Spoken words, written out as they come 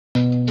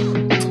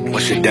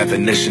What's your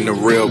definition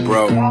of real,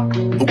 bro?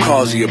 Who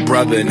calls you a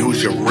brother and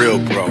who's your real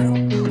bro?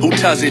 Who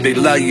tells you they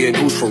love you and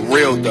who's for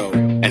real though?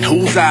 And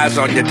whose eyes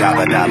on your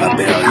dollar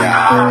bill,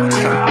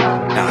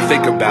 yeah? Now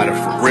think about it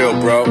for real,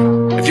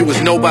 bro. If you was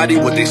nobody,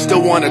 would they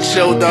still wanna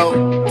chill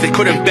though? If they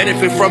couldn't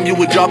benefit from you,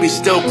 would y'all be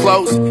still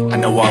close? I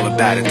know all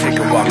about it, take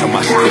a walk on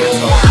my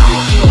stairs.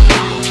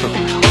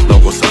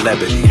 Local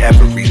celebrity,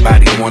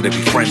 everybody wanna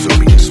be friends with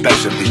me,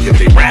 especially if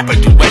they rap or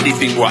do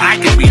anything where I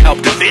can be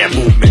helped in their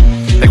movement.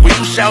 Like when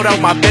you shout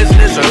out my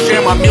business or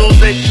share my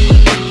music.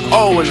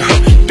 Oh,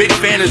 and big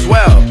fan as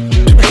well.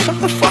 Shut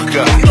the fuck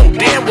up. You know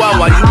damn well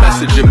why you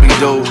messaging me,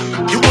 dude.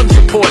 You wouldn't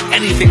support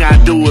anything I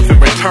do if in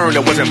return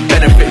it wasn't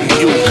benefiting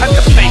you. Cut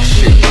the fake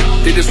shit.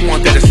 They just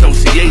want that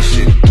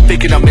association,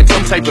 thinking I'm in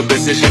some type of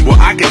position where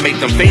I can make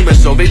them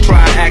famous, so they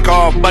try and act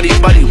all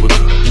buddy-buddy with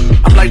me.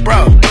 I'm like,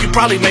 bro, you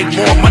probably make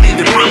more money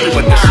than me,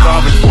 but they're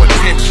starving for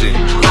attention.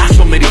 Lost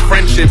so many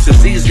friendships as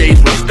these days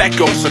respect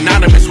goes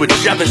synonymous with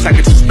jealous. I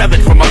can smell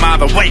it from a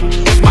mile away.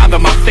 Smile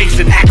on my face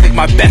and act like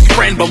my best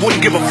friend, but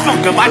wouldn't give a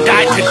fuck if I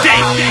died today.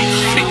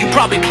 Shit, you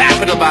probably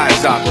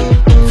capitalize on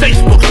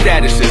Facebook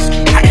statuses.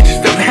 I can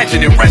just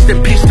imagine it. Rest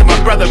in peace to my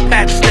brother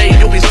Pat Stay.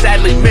 You'll be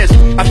sadly missed.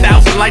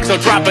 1,000 likes will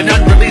drop an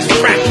unreleased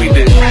track we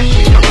did.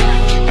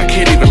 I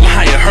can't even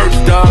lie, it hurts,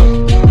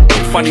 dog.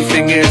 The funny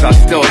thing is, I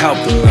still help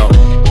them though.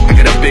 I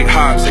got a big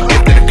heart, so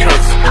gift and a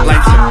curse.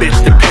 Life's a bitch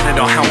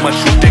depending on how much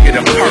you dig in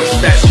a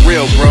purse. That's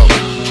real, bro.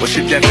 What's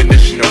your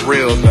definition of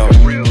real though?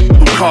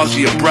 Who calls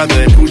you a brother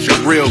and who's your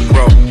real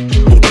bro?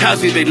 Who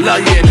tells you they love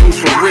you and who's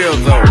for real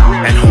though?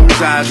 And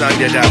whose eyes on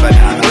your dollar?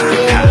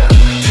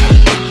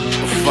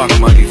 Fuck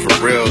money for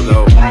real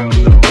though.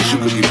 Cause you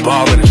could be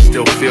ballin' and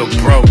still feel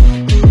broke.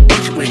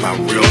 But you ain't my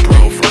real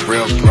bro, for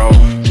real, bro.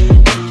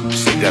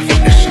 It's the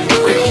definition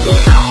of real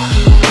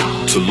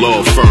though. To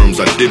law firms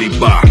I Day.Vee.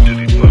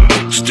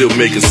 Still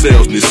making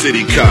sales near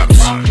city cops.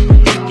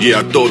 Yeah,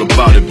 I thought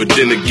about it, but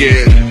then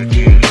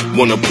again,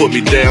 wanna put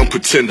me down,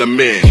 pretend I'm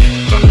in.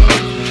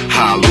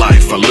 High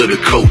life, I live a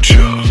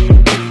culture.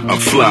 I'm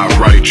fly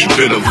right, you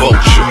been a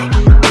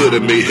vulture.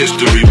 Could've made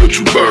history with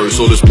you birds.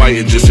 All this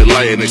biting just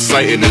enlightening,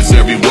 exciting is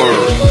every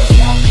word.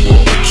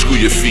 Screw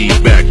your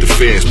feedback, the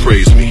fans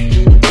praise me.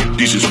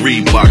 These is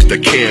Reeboks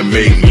that can't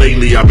make me.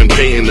 Lately I've been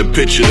painting the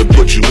picture to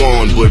put you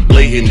on, but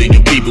blatantly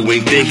you people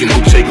ain't thinking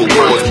who take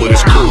awards. But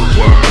it's cool.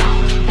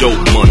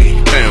 Dope money,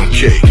 pound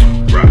cake.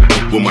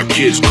 When my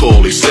kids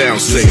call, they sound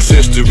safe.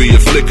 History, a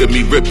flick of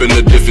me ripping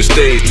a different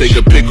stage. Take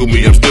a pick of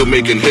me, I'm still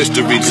making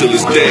history till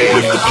this day.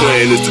 If the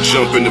plan is to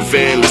jump in the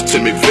van, let's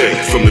Tim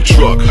McVeigh. From the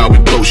truck, how we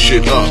blow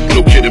shit up,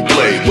 no kid and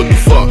play. What the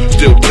fuck,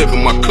 still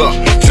tipping my cup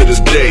to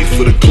this day.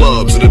 For the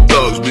clubs and the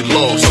thugs we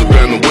lost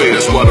around the way.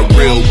 That's why the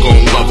real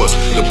gon' love us.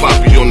 The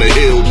poppy on the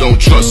hill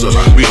don't trust us.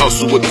 We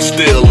hustle with the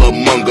steel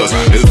among us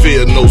and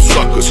fear no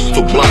suckers.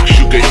 For blocks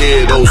you can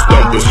hear those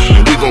thumpers,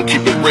 and we gon'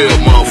 keep it real,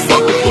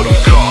 motherfucker. What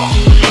a car.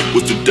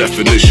 What's the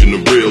definition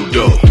of real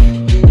though?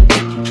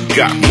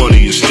 Got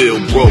money and still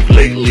broke.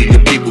 Lately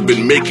the people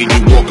been making you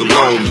walk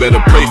alone.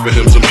 Better pray for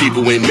him, some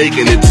people ain't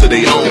making it to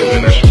their own.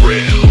 And that's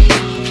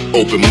real.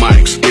 Open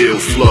mics, ill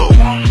flow.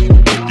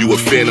 You a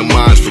fan of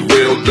mine for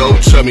real though?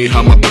 Tell me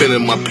how my pen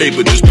and my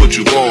paper just put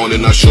you on,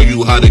 and I'll show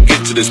you how to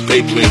get to this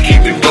paper and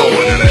keep it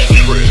going. And that's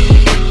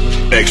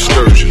real.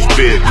 Excursions,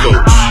 beer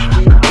coats.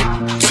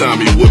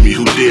 Tommy with me,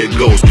 who did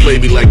ghost. Play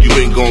me like you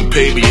ain't gon'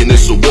 pay me and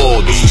it's a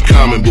war. This is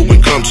common, but when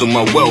it comes to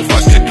my wealth, I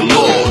stick to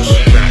laws.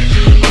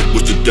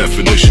 What's the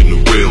definition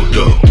of real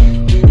though?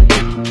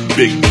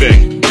 Big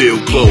bank, deal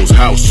closed,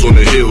 house on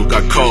the hill,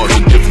 got cars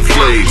in different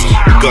flames.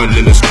 Gun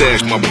in the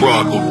stash, my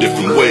bra go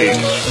different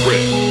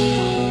ways.